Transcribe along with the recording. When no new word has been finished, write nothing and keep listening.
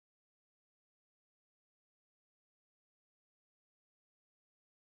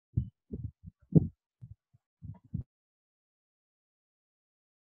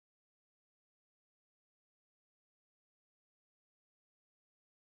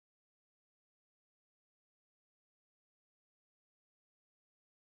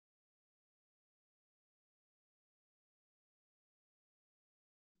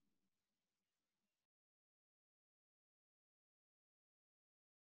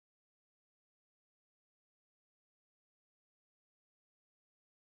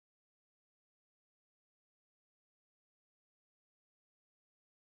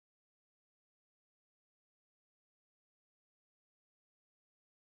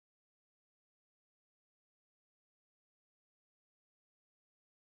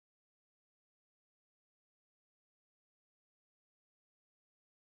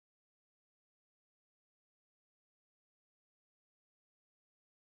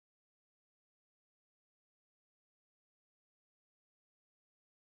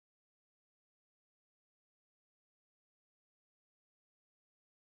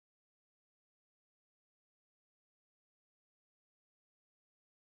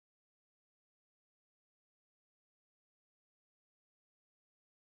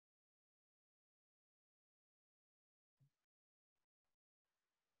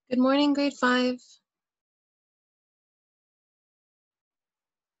Good morning, grade 5.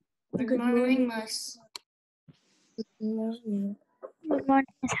 Good morning, Miss. Good morning. Good morning,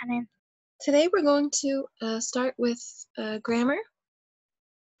 Miss Hanan. Today we're going to start with grammar.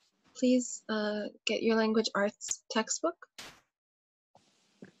 Please get your language arts textbook.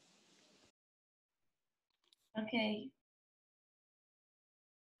 Okay.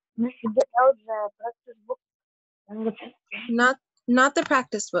 Miss, get out the practice book. Not the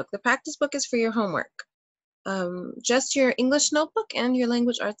practice book. The practice book is for your homework. Just your English notebook and your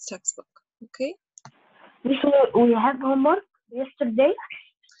language arts textbook. Okay? Miss, we have homework yesterday.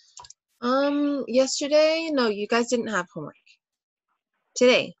 Yesterday, no, you guys didn't have homework.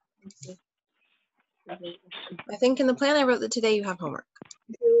 Today. I think in the plan I wrote that today you have homework.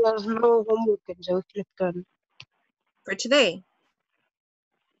 There was no homework in the weekly plan. For today.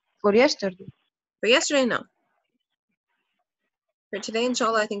 For yesterday. For yesterday, no. For today,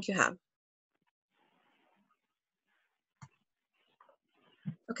 inshallah, I think you have.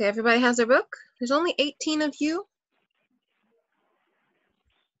 Okay, everybody has their book? There's only 18 of you.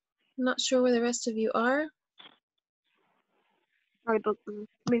 I'm not sure where the rest of you are. I don't know.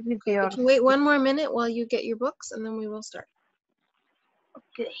 Maybe they are. We can wait one more minute while you get your books and then we will start.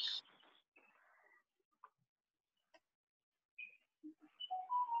 Okay.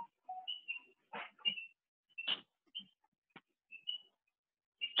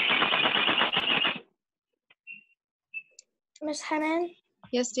 Miss Hanan,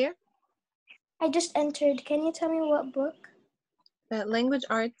 Yes, dear? I just entered. Can you tell me what book? Language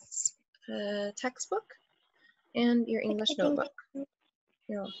arts textbook and your English notebook.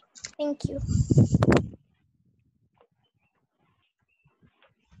 You're welcome. Thank you.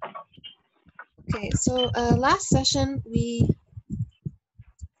 Okay, so last session we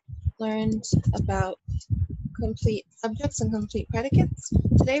learned about complete subjects and complete predicates.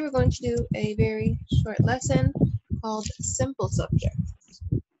 Today we're going to do a very short lesson called simple subjects.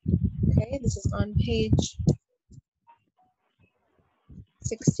 Okay, this is on page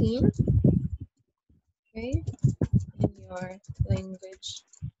 16. Okay, in your language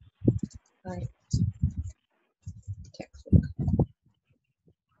arts textbook.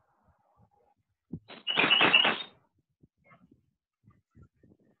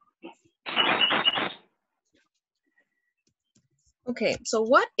 Okay, so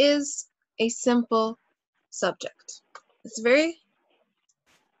what is a simple subject? It's very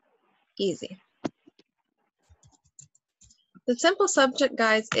easy. The simple subject,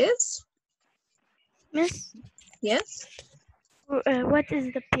 guys, is? Miss, Yes? what is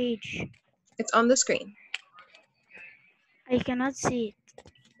the page? It's on the screen. I cannot see it.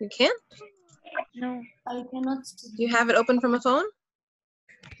 You can't? No, I cannot see. Do you have it open from a phone?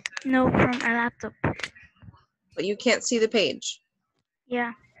 no, from a laptop. But you can't see the page.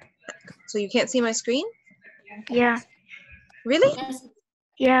 Yeah, So you can't see my screen? yeah, Really? Yes.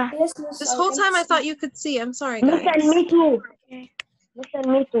 yeah. Yes, Miss. This whole time I thought you could see. I'm sorry, Miss guys. and me too. Okay. Miss and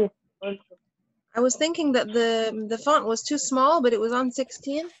me too. Also. I was thinking that the font was too small, but it was on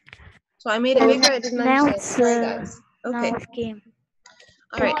 16. So I made it bigger. I didn't Now understand. it's Sorry, guys. Okay. now it came.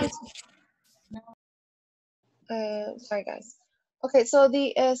 All right. Sorry, guys. Okay, so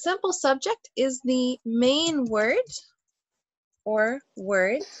the simple subject is the main word or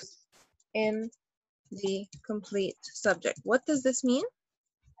words in the complete subject. What does this mean?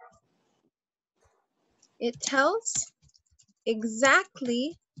 It tells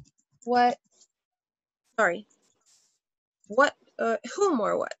exactly what, whom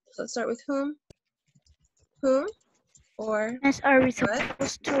or what. So let's start with whom. Whom or Miss, are we what?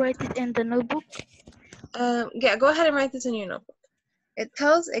 supposed to write it in the notebook? Yeah, go ahead and write this in your notebook. It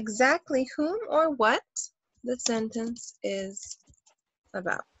tells exactly whom or what the sentence is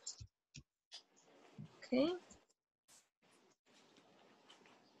about. Okay.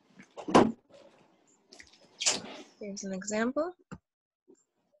 Here's an example.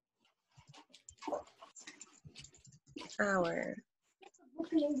 Our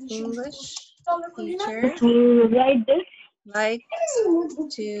English teacher If we write this, likes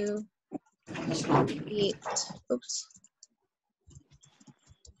to eat. Oops.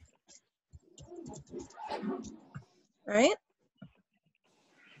 All right.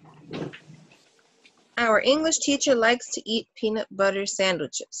 Our English teacher likes to eat peanut butter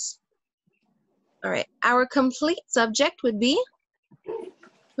sandwiches. All right. Our complete subject would be,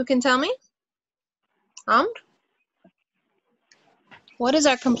 who can tell me? What is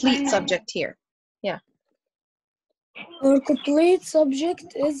our complete subject here? Yeah. Our complete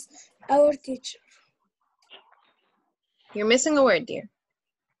subject is our teacher. You're missing a word, dear.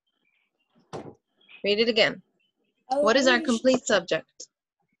 Read it again. What is our complete subject?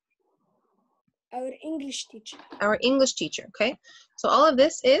 Our English teacher. Our English teacher, okay? So all of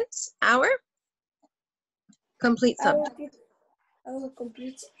this is our complete subject. Our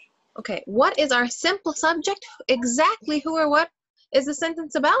complete subject. Okay, what is our simple subject? Exactly who or what is the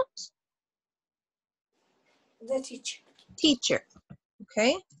sentence about? The teacher. Teacher,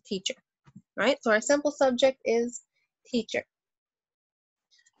 okay? Teacher, right? So our simple subject is teacher.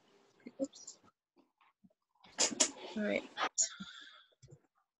 Oops. All right.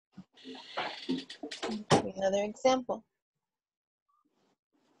 Another example.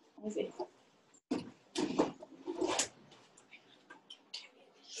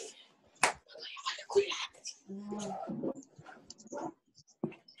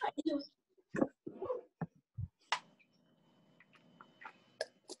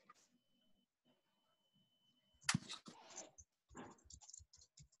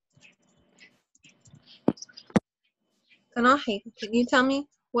 Kanahi, can you tell me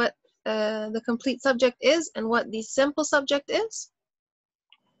what the complete subject is and what the simple subject is?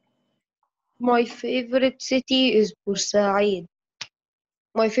 My favorite city is Bursaid.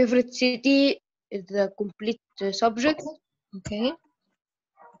 My favorite city is the complete subject, Okay.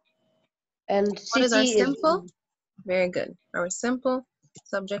 and What is our city is simple? Very good. Our simple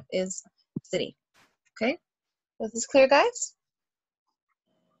subject is city. Okay. Was this clear, guys?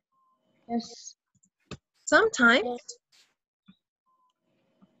 yes. Sometimes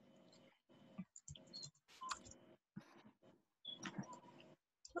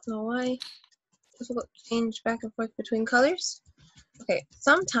I don't know why difficult to change back and forth between colors. Okay,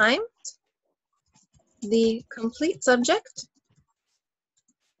 sometimes the complete subject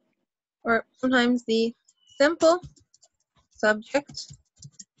or sometimes the simple subject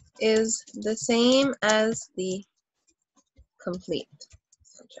is the same as the complete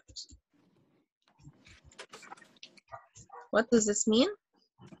subject. What does this mean?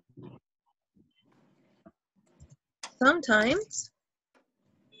 Sometimes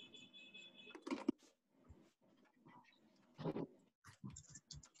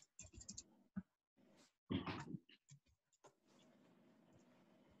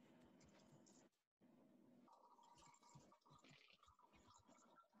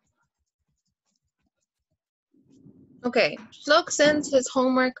okay, Shlok sends his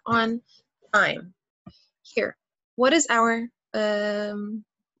homework on time. Here, what is our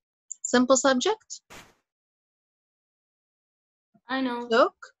simple subject? I know.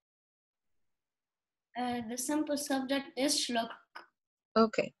 Shlok? The simple subject is shlok.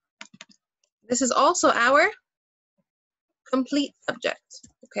 Okay. This is also our complete subject,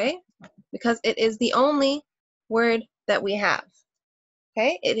 okay? Because it is the only word that we have,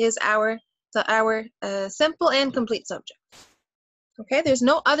 okay? It is our simple and complete subject, okay? There's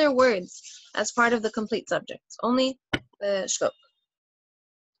no other words as part of the complete subject, only the shlok,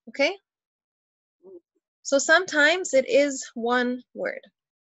 okay? So sometimes it is one word.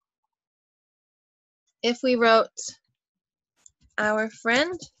 If we wrote our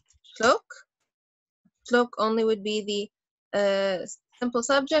friend Shlok, Shlok only would be the simple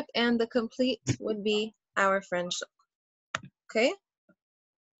subject and the complete would be our friend Shlok. Okay?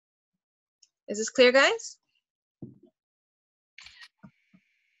 Is this clear, guys?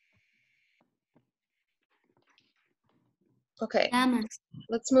 Okay, Yaman.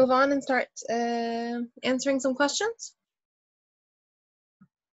 let's move on and start answering some questions.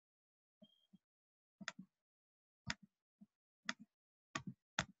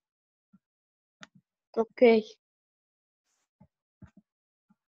 Okay.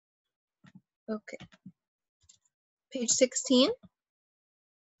 Okay. Page 16.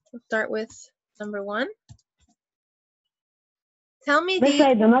 We'll start with number 1. Tell me Miss,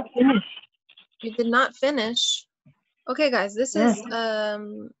 I do not finish. You did not finish. Okay, guys, this is,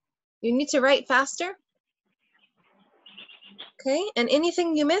 you need to write faster. Okay, and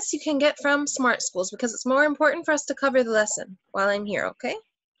anything you miss, you can get from Smart Schools because it's more important for us to cover the lesson while I'm here, okay?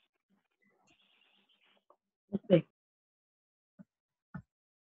 Okay.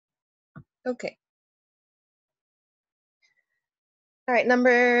 Okay. All right,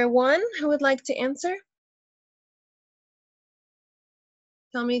 number 1, who would like to answer?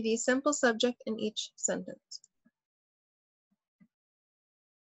 Tell me the simple subject in each sentence.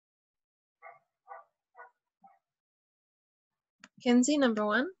 Kenzie, number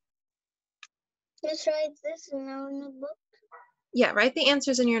 1. Just write this in our notebook. Yeah, write the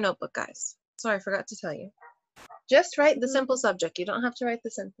answers in your notebook, guys. Sorry, I forgot to tell you. Just write the simple subject. You don't have to write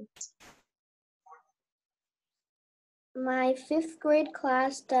the sentence. My 5th grade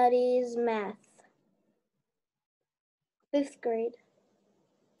class studies math. 5th grade.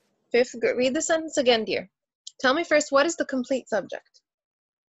 5th grade. Read the sentence again, dear. Tell me first, what is the complete subject?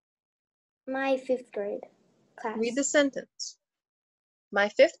 My 5th grade class. Read the sentence. My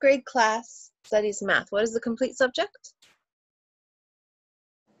 5th grade class studies math. What is the complete subject?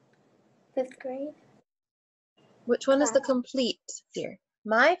 5th grade. Which one is the complete here?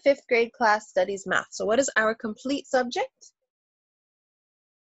 My 5th grade class studies math. So what is our complete subject?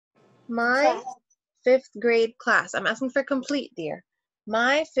 My Class. 5th grade class. I'm asking for complete, dear.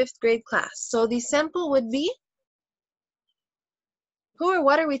 My 5th grade class. So the sample would be, who or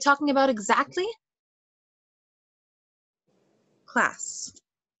what are we talking about exactly? Class.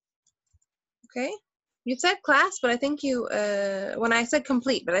 Okay? You said class, but I think you, when I said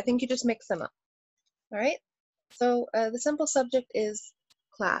complete, but I think you just mixed them up. All right? So the simple subject is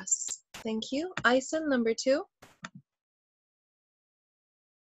class. Thank you. Ison, number 2.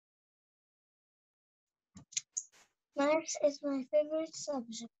 Maths is my favorite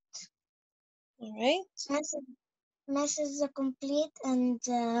subject. All right. Maths is a complete and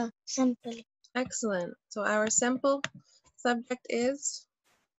simple. Excellent. So our simple subject is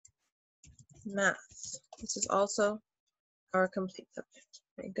math. This is also our complete subject.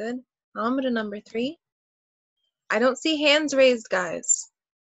 Very good. Amr, number 3. I don't see hands raised, guys.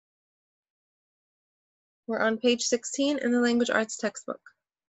 We're on page 16 in the language arts textbook.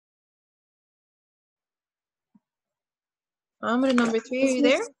 Amr, number 3, are you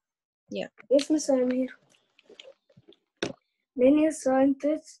there? Yeah. Yes, Miss, I'm here. Many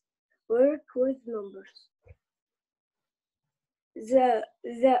scientists work with numbers. The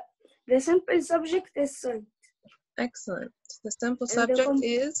simple subject is science. Excellent. The simple And the subject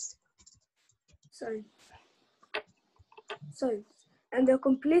is Science. And the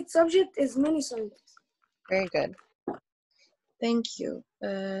complete subject is many scientists. very good. Thank you.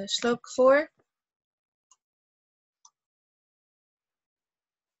 Shlok 4.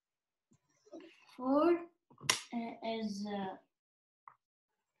 Four is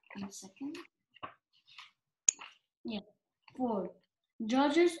 1 second. Yeah, 4.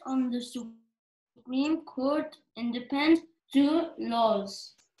 Judges on the Supreme Court independent to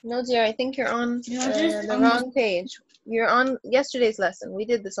laws. No, dear, I think you're on Judges the on wrong page. You're on yesterday's lesson. We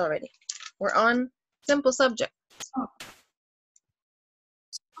did this already. We're on simple subject.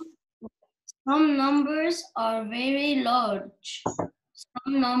 Some numbers are very large.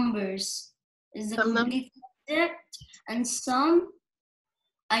 Some numbers is the Some complete subject, and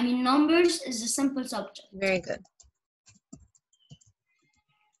numbers is the simple subject. Very good.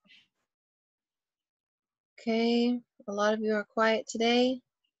 Okay, a lot of you are quiet today.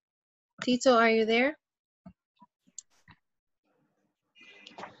 Tito, are you there?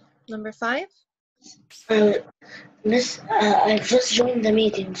 Number 5? Miss, I've just joined the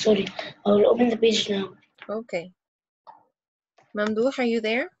meeting. Sorry. I will open the page now. Okay. Mamdouh, are you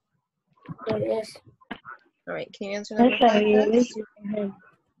there? Yes. All right, can you answer number 5, please?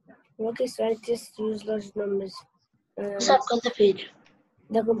 Rocket scientists use large numbers. Miss, I've got the page.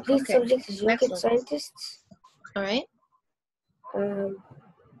 The complete Okay. subject is rocket Excellent. scientists. All right.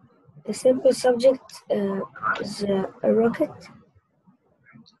 The simple subject is a rocket.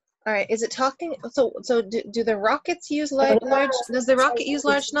 All right. Is it talking? So do the rockets use large? Does the rocket use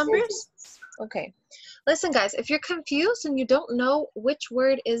large numbers? Okay. Listen, guys. If you're confused and you don't know which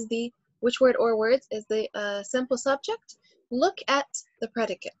word or words is the simple subject, look at the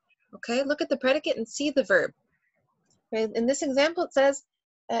predicate. Okay. Look at the predicate and see the verb. Right? In this example, it says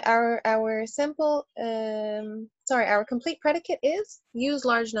our complete predicate is use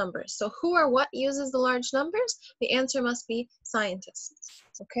large numbers. So who or what uses the large numbers? The answer must be scientists.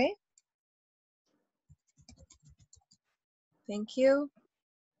 Okay. Thank you.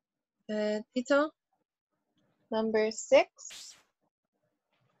 Tito, number 6.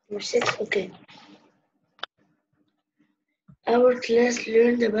 Number 6, okay. Our class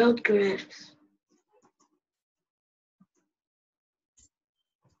learned about graphs.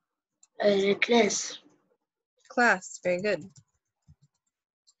 Class, very good.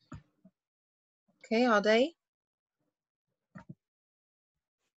 Okay, all day.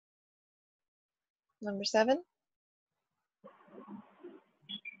 Number 7.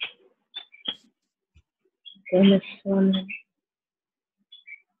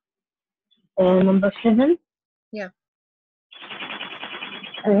 Number 7. Yeah.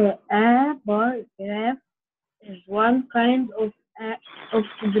 A bar graph is one kind of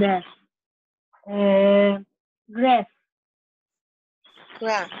graph. Graph.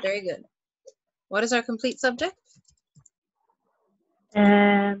 Graph, very good. What is our complete subject?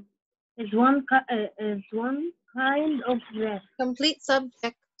 Is one kind of graph. Complete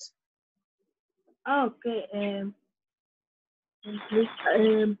subject. Okay.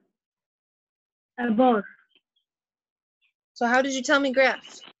 A bar. So how did you tell me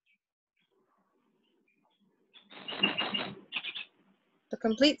graph? The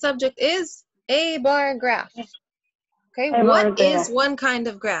complete subject is a bar graph. Okay, A bar what is graph. one kind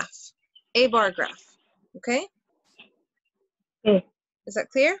of graph? A bar graph. Okay, Okay. is that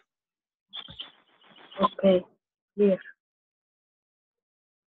clear? Okay. Clear.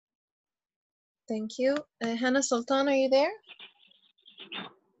 Thank you. Hannah Sultan, are you there?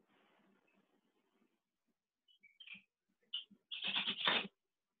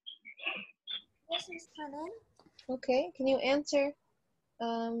 Yes, Miss Hanan. Okay, can you answer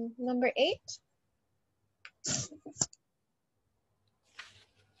number 8?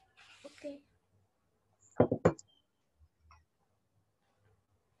 Okay.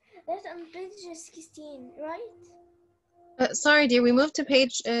 That's on page 16, right? Sorry, dear, we moved to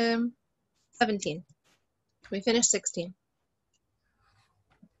page 17. We finished 16.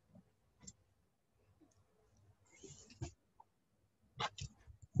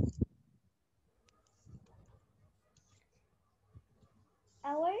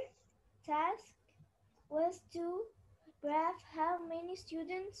 Our task was to graph how many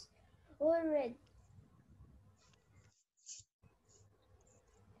students were read.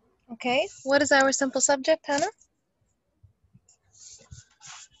 Okay, what is our simple subject, Hannah?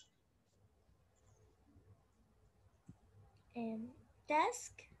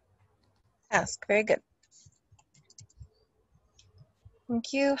 Task. Task, very good.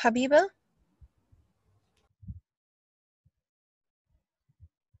 Thank you. Habiba?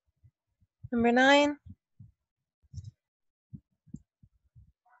 Number 9.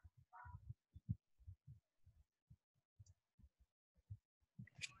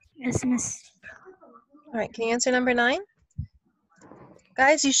 Yes, miss. All right, can you answer number 9?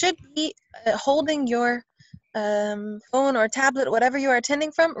 Guys, you should be holding your phone or tablet, whatever you are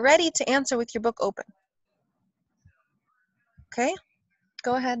attending from, ready to answer with your book open. Okay,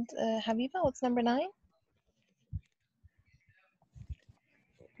 go ahead, Habiba. What's number 9?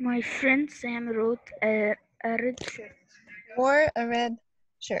 My friend Sam wrote a red shirt. Wore a red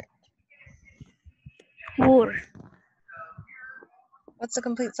shirt. Wore. What's the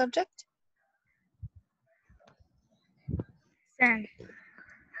complete subject? Sam.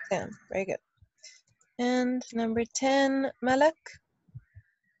 Sam, very good. And number 10, Malak.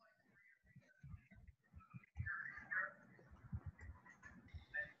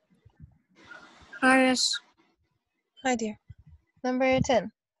 Yes. Hi, dear. Number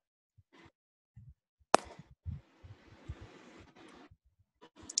 10.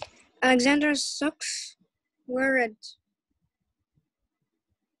 Alexander's socks were red.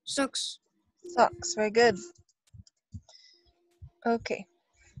 Socks. Socks, very good. Okay.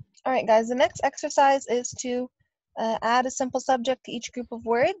 All right, guys, the next exercise is to add a simple subject to each group of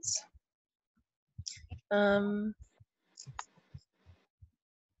words.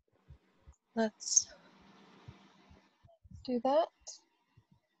 Let's do that.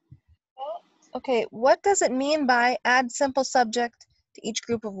 Okay, what does it mean by add simple subject to each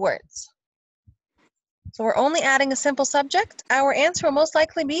group of words? So we're only adding a simple subject. Our answer will most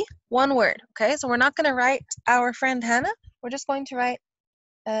likely be one word, okay? So we're not going to write our friend Hannah. We're just going to write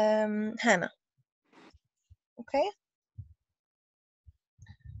Hannah, okay?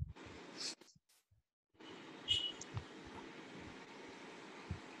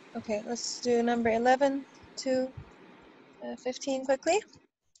 Okay, let's do number 11 to 15 quickly.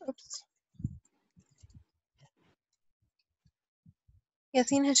 Oops.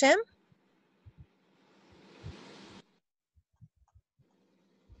 Yasin Hisham?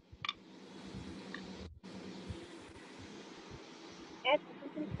 Add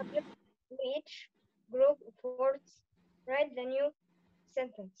a simple subject to each group of words. Write the new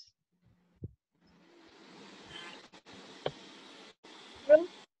sentence. Draw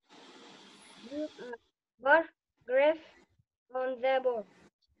a bar graph on the board.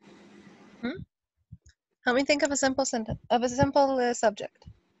 Help me think of a simple sentence, of a simple subject.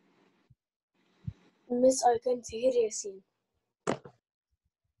 Miss, I can't hear Yasin.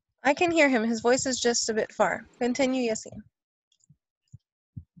 I can hear him. His voice is just a bit far. Continue, Yasin.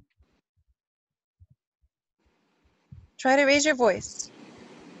 Try to raise your voice.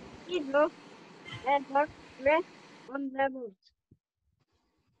 He drew a bar graph on the board.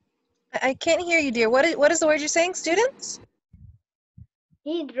 I can't hear you, dear. What is the word you're saying, students?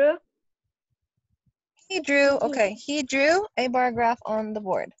 He drew. Okay, he drew a bar graph on the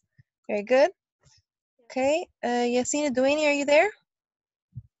board. Very good. Okay, Yasin Douini, are you there?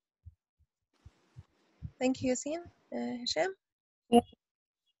 Thank you, Yasin. Hisham? Yeah.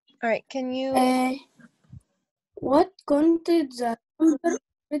 All right, can you... What contained the number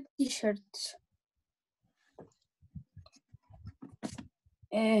red t-shirts?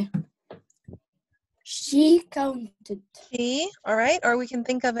 She counted. She, all right, or we can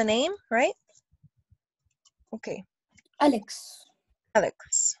think of a name, right? Okay, Alex.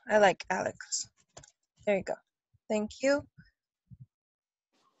 Alex. I like Alex. There you go. Thank you.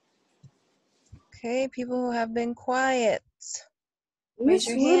 Okay, people who have been quiet, raise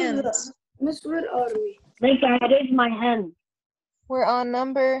your hands. Miss, where are we? Like I raised my hand. We're on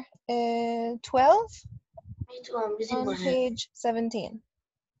number 12 Me too, I'm raising on my hand. page 17.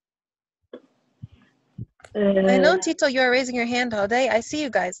 I know, Tito, you are raising your hand all day. I see you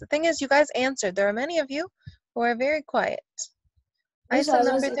guys. The thing is, you guys answered. There are many of you who are very quiet. Miss, Isa, I was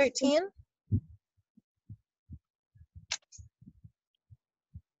number 13.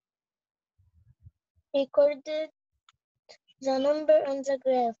 Recorded the number on the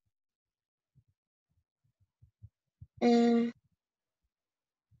graph.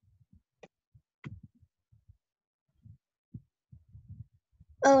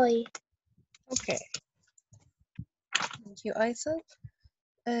 I. Okay. Thank you, Isa.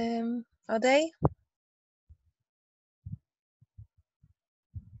 Ade?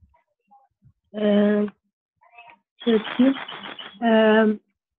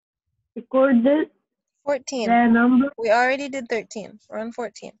 Recorded 14. the number. We already did 13. We're on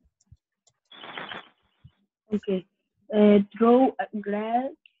 14. Okay. Draw a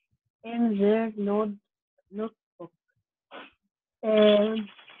graph in their notebook.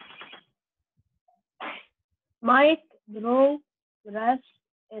 Mike draw graphs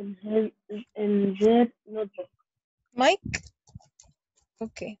in their notebook. Mike?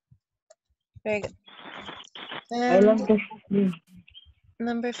 Okay. Very good. I love And this name.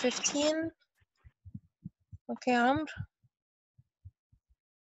 number 15. Okay, Amr.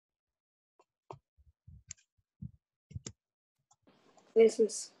 Yes,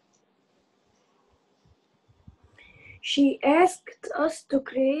 miss. She asked us to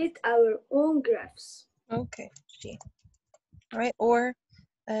create our own graphs. Okay, she. All right, or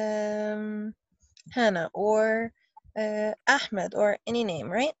Hannah, or Ahmed, or any name,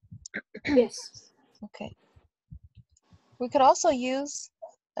 right? Yes. Okay. We could also use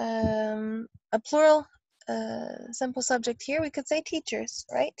a plural simple subject here. We could say teachers,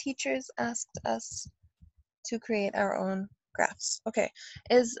 right? Teachers asked us to create our own graphs. Okay.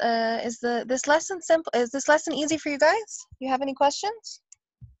 Is this lesson simple? Is this lesson easy for you guys? You have any questions?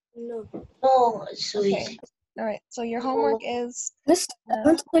 No. Oh, it's so Okay. easy. All right. So your homework is Miss, I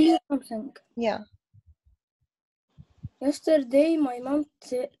want to tell you something. yeah. Yesterday, my mom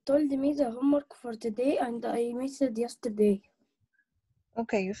told me the homework for today, and I missed it yesterday.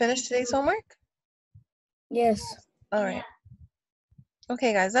 Okay. You finished today's homework? Yes. All right.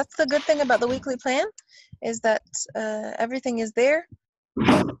 Okay, guys. That's the good thing about the weekly plan, is that everything is there.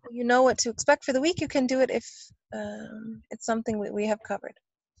 You know what to expect for the week. You can do it if it's something we have covered.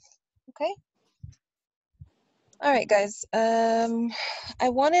 Okay. All right, guys. I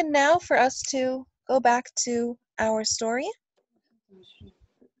wanted now for us to go back to our story.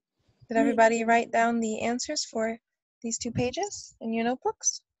 Did everybody write down the answers for these 2 pages in your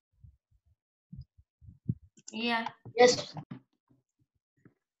notebooks? Yeah. Yes.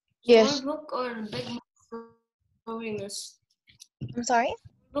 Yes. Small book or big book story, miss? I'm sorry?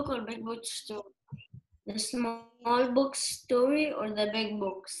 Book or big book story? The small book story or the big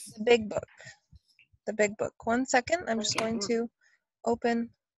books? The big book. The big book. 1 second. I'm just Okay. going to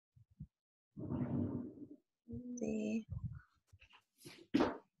open the...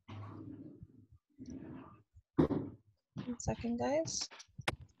 One second, guys.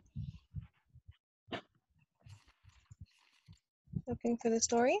 Looking for the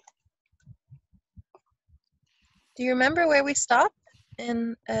story. Do you remember where we stopped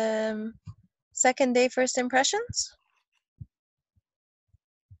in second day first impressions?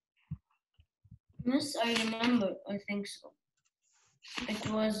 Miss, I remember. I think so. It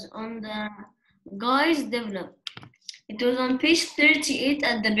was on the guys develop. It was on page 38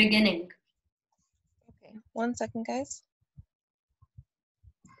 at the beginning. Okay, 1 second, guys.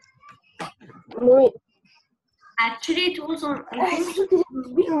 Wait. Actually, it was on, I think,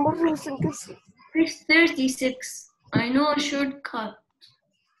 page 36. I know a shortcut.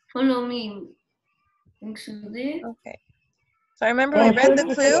 Follow me. Thanks to there. Okay. So I remember we read the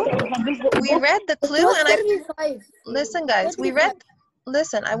clue. We read the clue and I... 35. Listen, guys, we read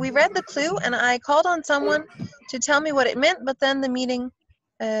the clue and I called on someone to tell me what it meant, but then the meeting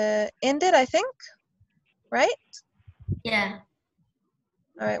ended, I think, right? Yeah.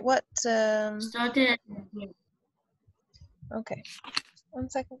 All right, what? Started at the beginning. Okay, 1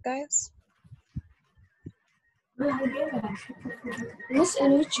 second, guys. Miss,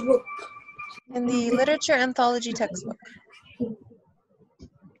 in which book? In the literature anthology textbook.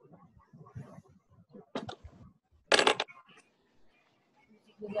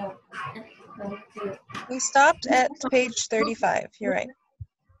 We stopped at page 35. You're right.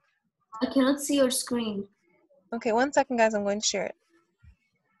 I cannot see your screen. Okay, 1 second, guys. I'm going to share it.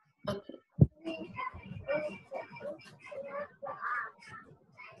 Okay.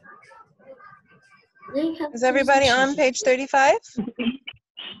 They have Is everybody two on page 35?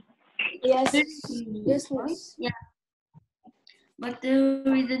 Yes. sections. Yes, Right? miss. Yeah. But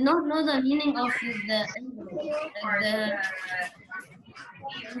we did not know the meaning of the envelope. Like the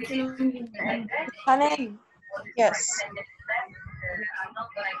Hanan. Yes.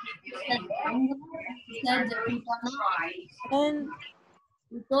 said Hanan.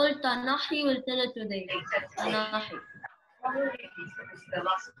 we told Tanahi will tell it today. Tanahi.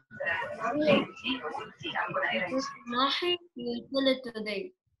 Tanahi will tell it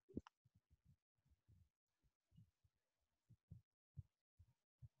today.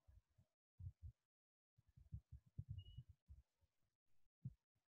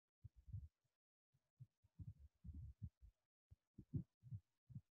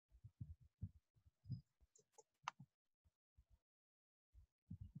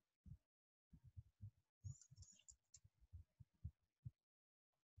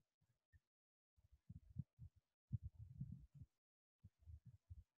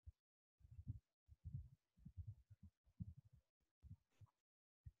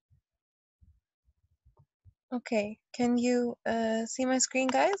 Okay, can you see my screen,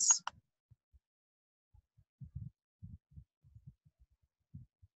 guys?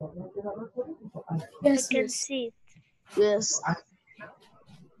 Yes, I can miss. see it. Yes.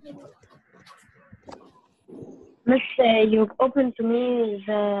 Miss, you open to me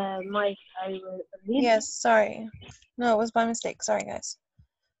the mic. I will read. Yes, sorry. No, it was by mistake. Sorry, guys.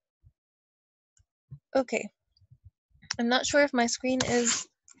 Okay. I'm not sure if my screen is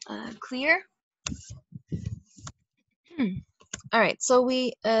clear. All right, so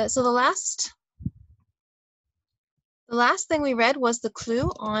so the last thing we read was the clue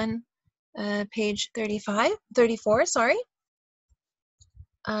on page 34, sorry.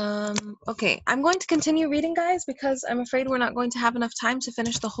 Okay, I'm going to continue reading, guys, because I'm afraid we're not going to have enough time to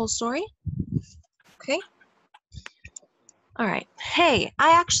finish the whole story. Okay? All right. Hey,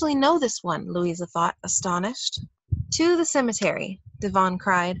 I actually know this one, Louisa thought, astonished. To the cemetery, Devon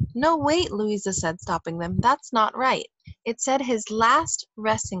cried. No, wait, Louisa said, stopping them. That's not right. It said his last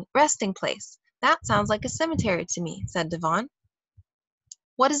resting place. That sounds like a cemetery to me, said Devon.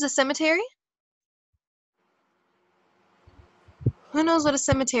 What is a cemetery? Who knows what a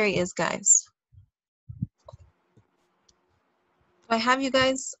cemetery is, guys? Do I have you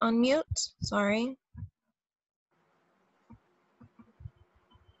guys on mute? Sorry.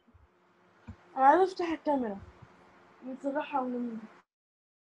 أنا عايزة أفتح الكاميرا بصراحة من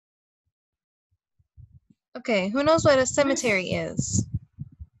Okay, who knows what a cemetery is?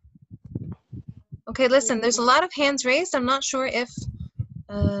 Okay, listen, there's a lot of hands raised. I'm not sure if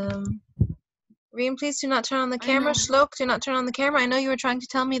Reem, please do not turn on the camera. Shlok, do not turn on the camera. I know you were trying to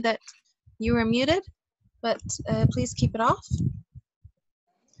tell me that you were muted, but please keep it off.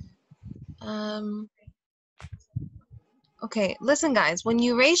 Okay, listen, guys. When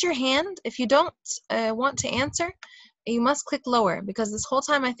you raise your hand, if you don't want to answer, you must click lower, because this whole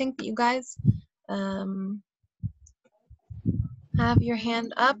time I think that you guys have your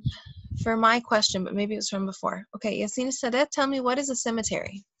hand up for my question, but maybe it was from before. Okay, Yassine Sadet, tell me, what is a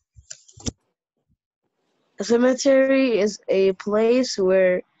cemetery? A cemetery is a place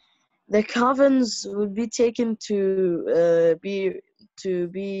where the coffins would be taken to be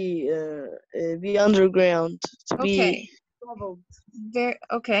underground, to Okay. be troubled.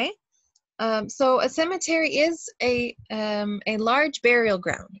 Okay. So a cemetery is a large burial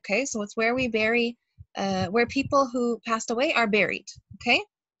ground. Okay, so it's where we bury, where people who passed away are buried. Okay.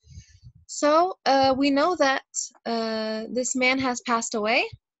 So we know that this man has passed away.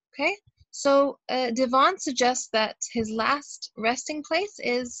 Okay. So Devon suggests that his last resting place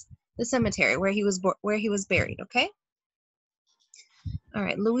is the cemetery where he was buried. Okay. All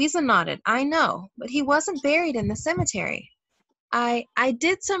right. Louisa nodded. I know, but he wasn't buried in the cemetery. I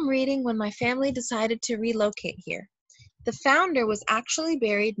did some reading when my family decided to relocate here. The founder was actually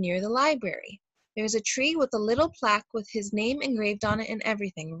buried near the library. There's a tree with a little plaque with his name engraved on it and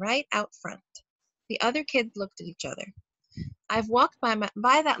everything right out front. The other kids looked at each other. I've walked by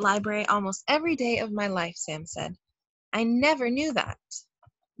that library almost every day of my life, Sam said. I never knew that.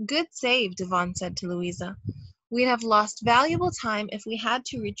 Good save, Devon said to Louisa. We'd have lost valuable time if we had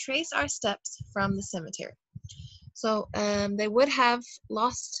to retrace our steps from the cemetery. So they would have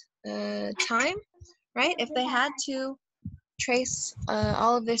lost time, right, if they had to trace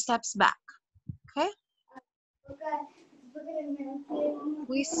all of their steps back. Okay?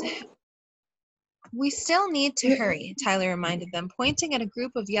 We still need to hurry, Tyler reminded them, pointing at a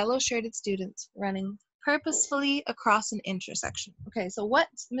group of yellow-shirted students running purposefully across an intersection. Okay, so what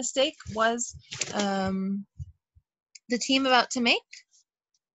mistake was the team about to make?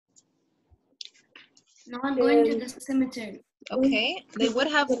 Not going to the cemetery. Okay, they would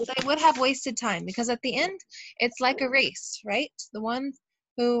have wasted time because at the end it's like a race, right? The one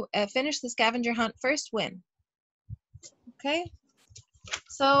who finished the scavenger hunt first win. Okay,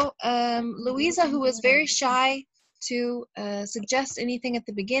 so Louisa, who was very shy to suggest anything at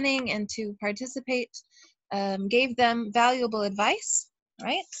the beginning and to participate, gave them valuable advice,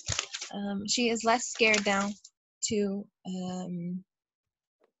 right? She is less scared now to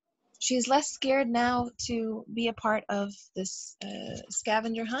be a part of this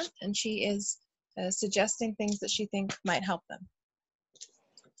scavenger hunt, and she is suggesting things that she thinks might help them.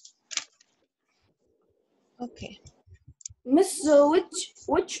 Okay. Miss,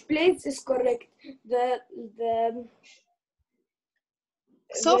 which place is correct? The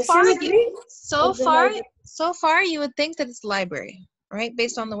So cemetery or the library? so far, you would think that it's library, right?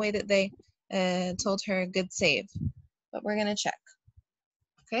 Based on the way that they told her good save, but we're gonna check.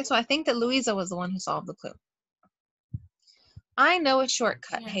 Okay, so I think that Louisa was the one who solved the clue. I know a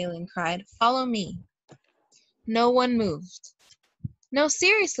shortcut, Halen cried. Follow me. No one moved. No,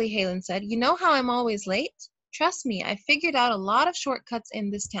 seriously, Halen said. You know how I'm always late? Trust me, I figured out a lot of shortcuts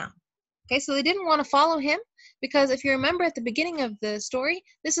in this town. Okay, so they didn't want to follow him because if you remember at the beginning of the story,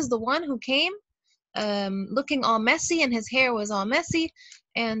 this is the one who came looking all messy and his hair was all messy,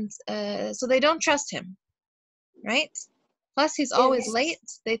 and so they don't trust him, right? Plus, he's always late.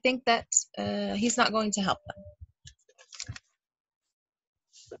 They think that he's not going to help them.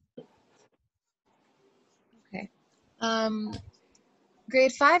 Okay.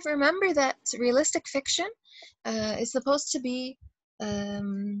 Grade 5, remember that realistic fiction is supposed to be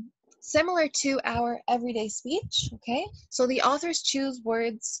similar to our everyday speech, okay? So the authors choose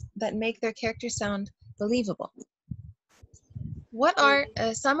words that make their characters sound believable. What are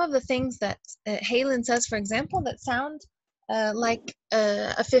some of the things that Halen says, for example, that sound like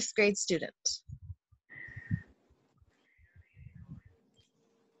a 5th grade student?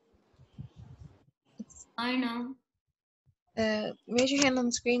 I know. Raise your hand on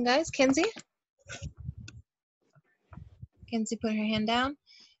the screen, guys. Kenzie? Kenzie put her hand down.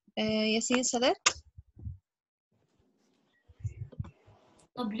 Yasin Sadat?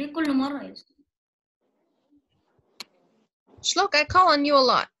 طب ليه كل مرة يا أستاذ؟ Shlok, I call on you a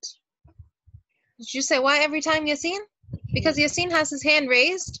lot. Did you say why every time, Yasin? Because Yasin has his hand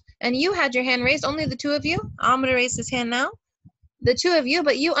raised, and you had your hand raised, only the two of you. I'm going to raise his hand now. The two of you,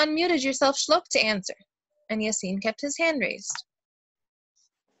 but you unmuted yourself, Shlok, to answer. And Yasin kept his hand raised.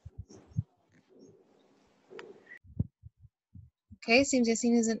 Okay, seems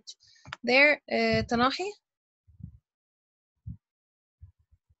Yasin isn't there. Tanahi?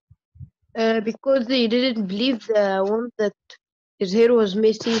 Because they didn't believe the one that his hair was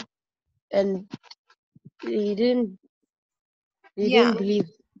messy, and they didn't believe.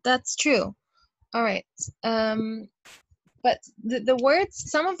 That's true. All right. But the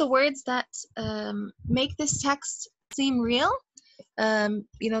words, some of the words that make this text seem real,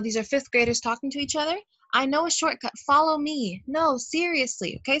 these are 5th graders talking to each other. I know a shortcut. Follow me. No,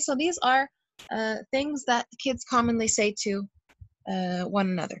 seriously. Okay, so these are things that kids commonly say to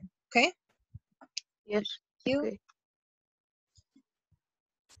one another. Okay? Yes. Thank you. Okay.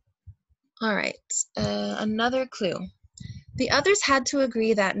 All right. Another clue. The others had to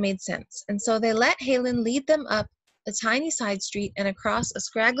agree that made sense, and so they let Halen lead them up a tiny side street and across a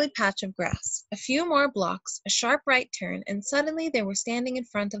scraggly patch of grass. A few more blocks, a sharp right turn, and suddenly they were standing in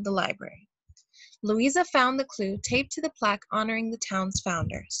front of the library. Louisa found the clue taped to the plaque honoring the town's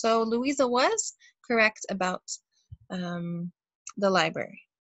founder. So Louisa was correct about the library.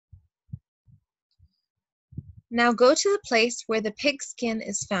 Now go to the place where the pig skin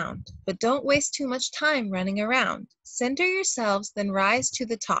is found, but don't waste too much time running around. Center yourselves, then rise to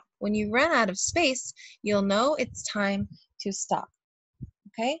the top. When you run out of space, you'll know it's time to stop.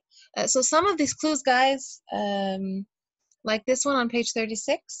 Okay? So some of these clues, guys, like this one on page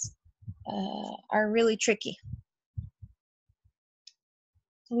 36, are really tricky.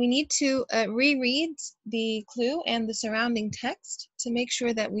 We need to reread the clue and the surrounding text to make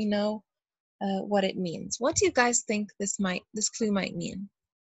sure that we know what it means. What do you guys think this clue might mean?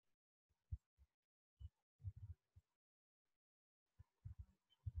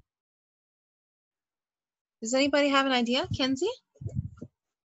 Does anybody have an idea? Kenzie?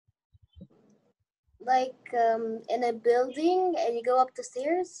 Like in a building and you go up the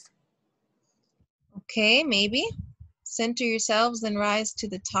stairs? Okay, maybe. Center yourselves, then rise to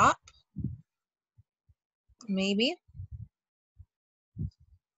the top. Maybe.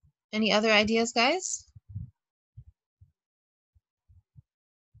 Any other ideas, guys?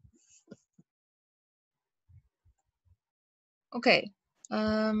 Okay,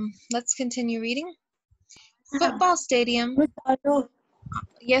 let's continue reading. Football stadium. Miss, I know.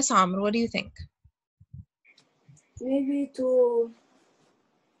 Yes, Amr, what do you think? Maybe to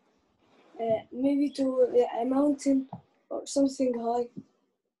a mountain or something high.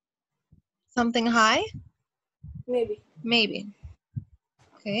 Something high? Maybe. Maybe.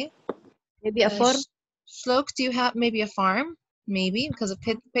 Okay. Maybe a farm. Shlok, do you have maybe a farm? Maybe, because of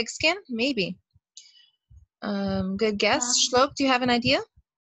pigskin? Maybe. Good guess. Shlok, do you have an idea?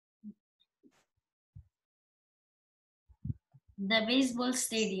 The baseball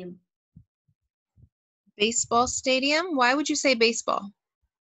stadium. Baseball stadium? Why would you say baseball?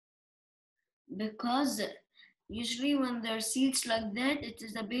 Because usually when there are seats like that, it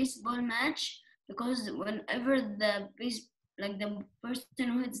is a baseball match. Because whenever the person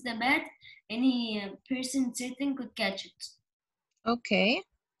who hits the bat, any person sitting could catch it. Okay.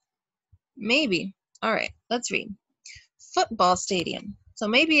 Maybe. All right, let's read. Football stadium. So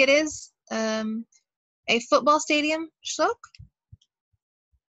maybe it is a football stadium, Shlok?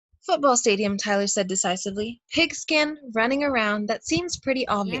 Football stadium, Tyler said decisively. Pigskin, running around, that seems pretty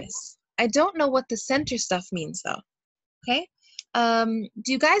obvious. I don't know what the center stuff means, though. Okay?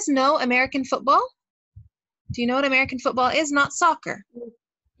 Do you guys know American football? Do you know what American football is? Not soccer.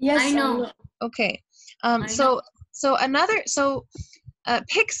 Yes, I know. Okay. I know.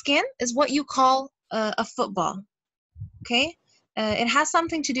 Pigskin is what you call a football. Okay? It has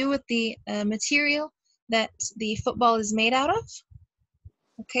something to do with the material that the football is made out of.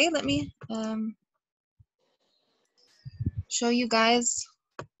 Okay, let me show you guys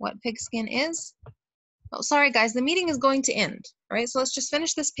what pigskin is. Oh, sorry guys, the meeting is going to end. All right, so let's just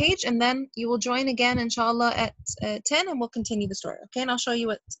finish this page and then you will join again, inshallah, at 10 and we'll continue the story. Okay, and I'll show you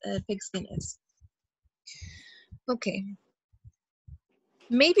what pigskin is. Okay.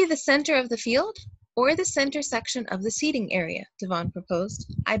 Maybe the center of the field or the center section of the seating area, Devon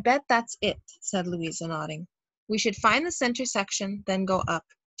proposed. I bet that's it, said Louisa, nodding. We should find the center section, then go up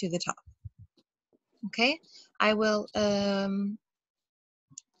to the top. Okay, I will,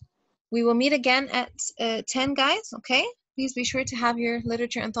 we will meet again at 10, guys, okay? Please be sure to have your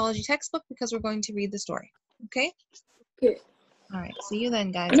literature anthology textbook because we're going to read the story, okay? Okay. All right, see you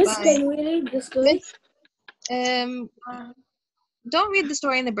then, guys. Miss, Bye. can we read the story? Don't read the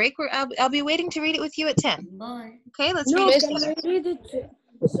story in the break. I'll be waiting to read it with you at 10. Bye. Okay, let's No, read it can together. we read it?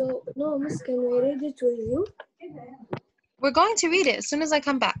 So, no, Miss, can we read it with you? We're going to read it as soon as I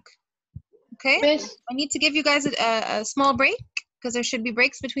come back. Okay? Miss, I need to give you guys a small break because there should be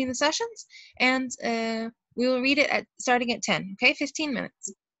breaks between the sessions, and we will read it starting at 10. Okay, 15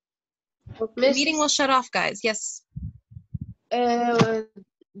 minutes. The Miss, meeting will shut off, guys. Yes.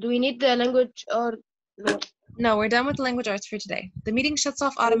 do we need the language or no? No, we're done with the language arts for today. The meeting shuts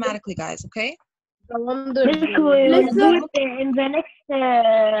off automatically, guys. Okay. I wonder. Miss, we will do it in the next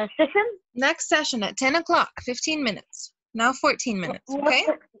session. Next session at 10 o'clock. 15 minutes. Now 14 minutes. Okay.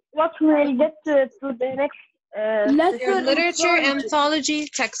 What will get to the next Your literature anthology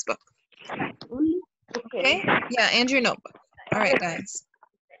textbook. Okay. Okay. Yeah, and your notebook. All right, guys.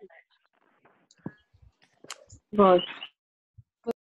 Bye.